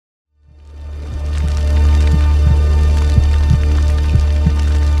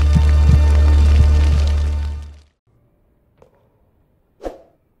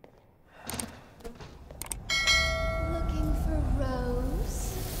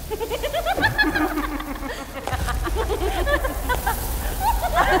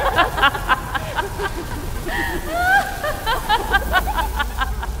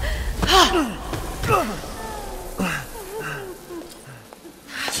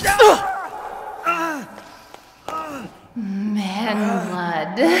Man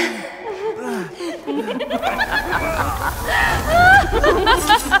blood.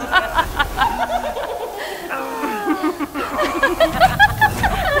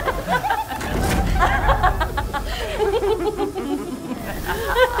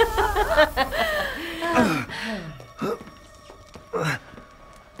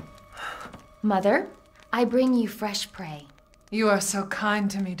 Mother, I bring you fresh prey. You are so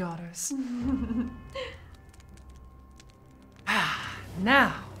kind to me, daughters.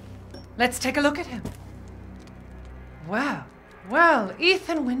 Now, let's take a look at him. Well,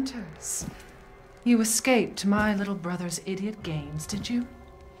 Ethan Winters. You escaped my little brother's idiot games, did you?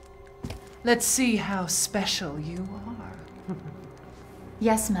 Let's see how special you are.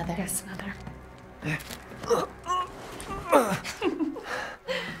 Yes, Mother. Yes, Mother.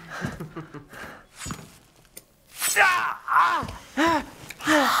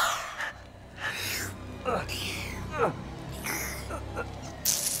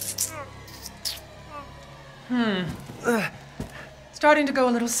 Starting to go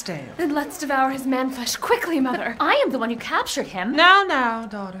a little stale. Then let's devour his man-flesh quickly, Mother. I am the one who captured him. Now,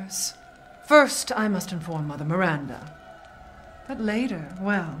 daughters. First, I must inform Mother Miranda. But later,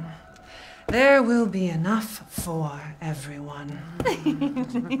 well, there will be enough for everyone.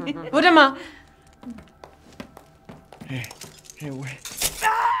 Put him up. Hey, wait.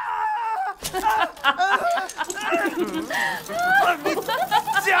 Let me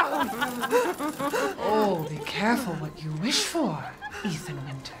down! Oh, be careful what you wish for, Ethan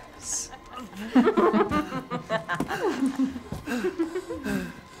Winters.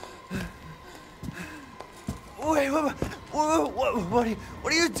 Wait, what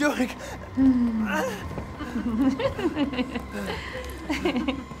are you doing?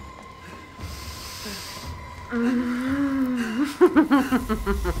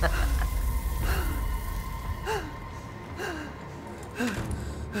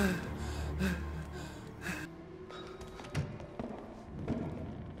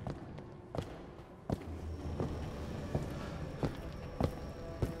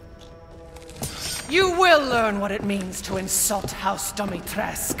 You will learn what it means to insult House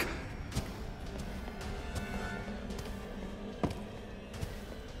Dimitrescu.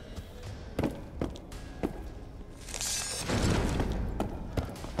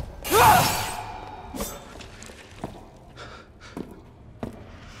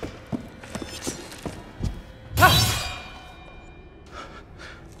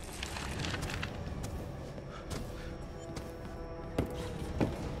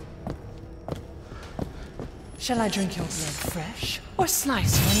 Shall I drink your blood fresh, or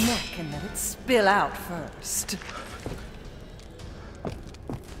slice your neck and let it spill out first?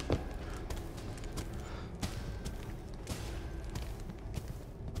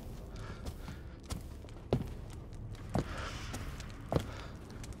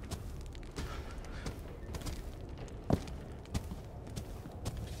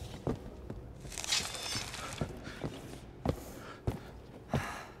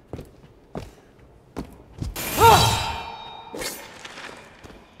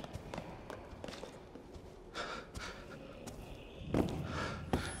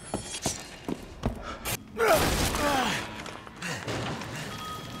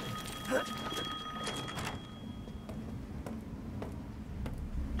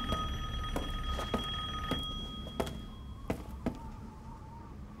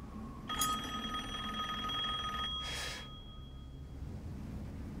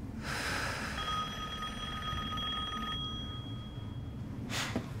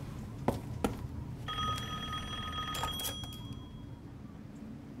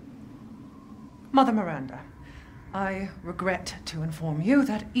 Mother Miranda, I regret to inform you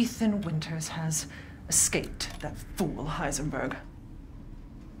that Ethan Winters has escaped that fool Heisenberg.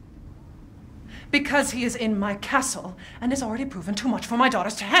 Because he is in my castle and has already proven too much for my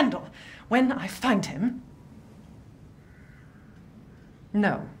daughters to handle. When I find him...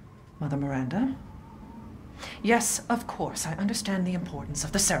 No, Mother Miranda. Yes, of course, I understand the importance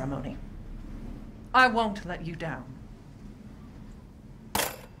of the ceremony. I won't let you down.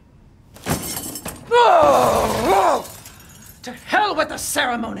 To hell with the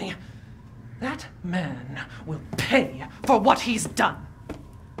ceremony! That man will pay for what he's done.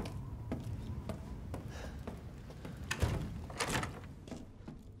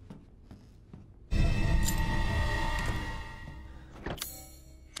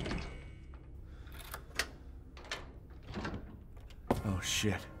 Oh,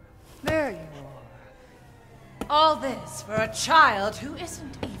 shit. There you are. All this for a child who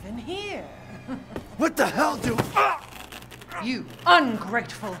isn't even here. What the hell do... You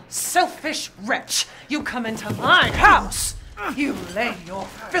ungrateful, selfish wretch! You come into my house! You lay your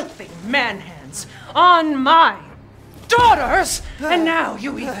filthy man-hands on my daughters! And now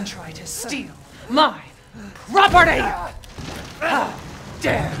you even try to steal my property! How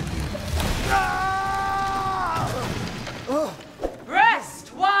dare you! Rest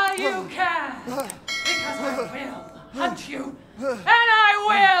while you can! Because I will hunt you, and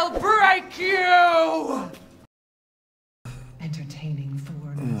I will break you! Entertaining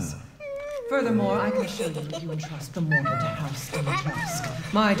foreigners. Furthermore, I can assure you if you entrust the mortal to House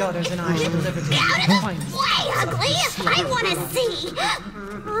Dimitrescu, my daughters and I will deliver to you the finest. Way ugly! I want to see!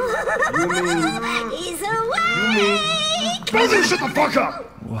 He's awake! Both of you shut the fuck up!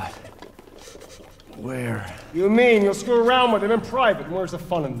 What? Where? You mean you'll screw around with him in private, and where's the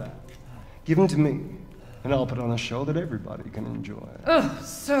fun in that? Give him to me, and I'll put on a show that everybody can enjoy. Oh,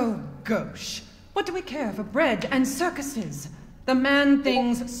 so gauche. What do we care for bread and circuses? The man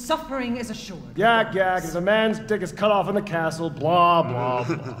thinks suffering is assured. Yak, yak, if a man's dick is cut off in the castle, blah, blah,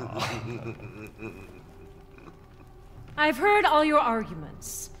 blah. I've heard all your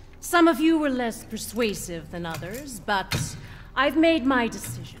arguments. Some of you were less persuasive than others, but I've made my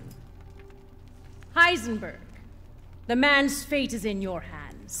decision. Heisenberg, the man's fate is in your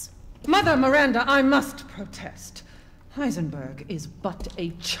hands. Mother Miranda, I must protest. Heisenberg is but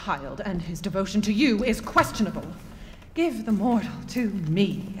a child, and his devotion to you is questionable. Give the mortal to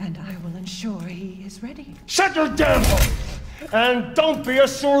me, and I will ensure he is ready. Shut your damn hole! And don't be a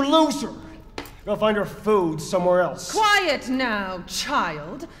sore loser! Go find your food somewhere else. Quiet now,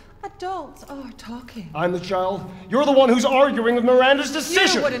 child. Adults are talking. I'm the child. You're the one who's arguing with Miranda's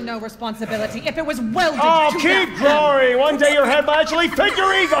decision. You wouldn't know responsibility if it was welded Oh, to keep growing! One day your head might actually fit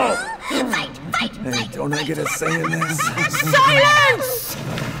your ego! Hey, don't I get a say in this? Silence!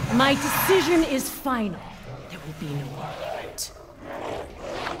 My decision is final. There will be no argument.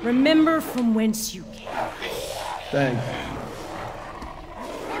 Remember from whence you came. Thank you.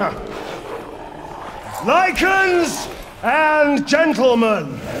 Huh. Lycans and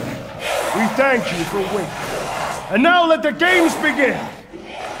gentlemen, we thank you for waiting. And now let the games begin!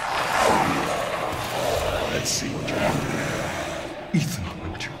 Let's see what you're doing. Ethan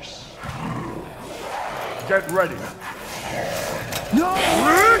Winters. Get ready. No!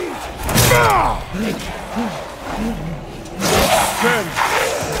 10,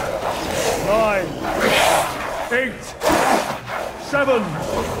 9, 8, 7,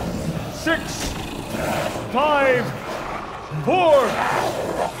 6, 5, 4,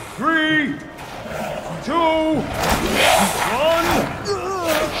 3, 2,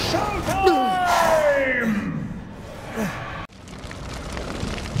 1.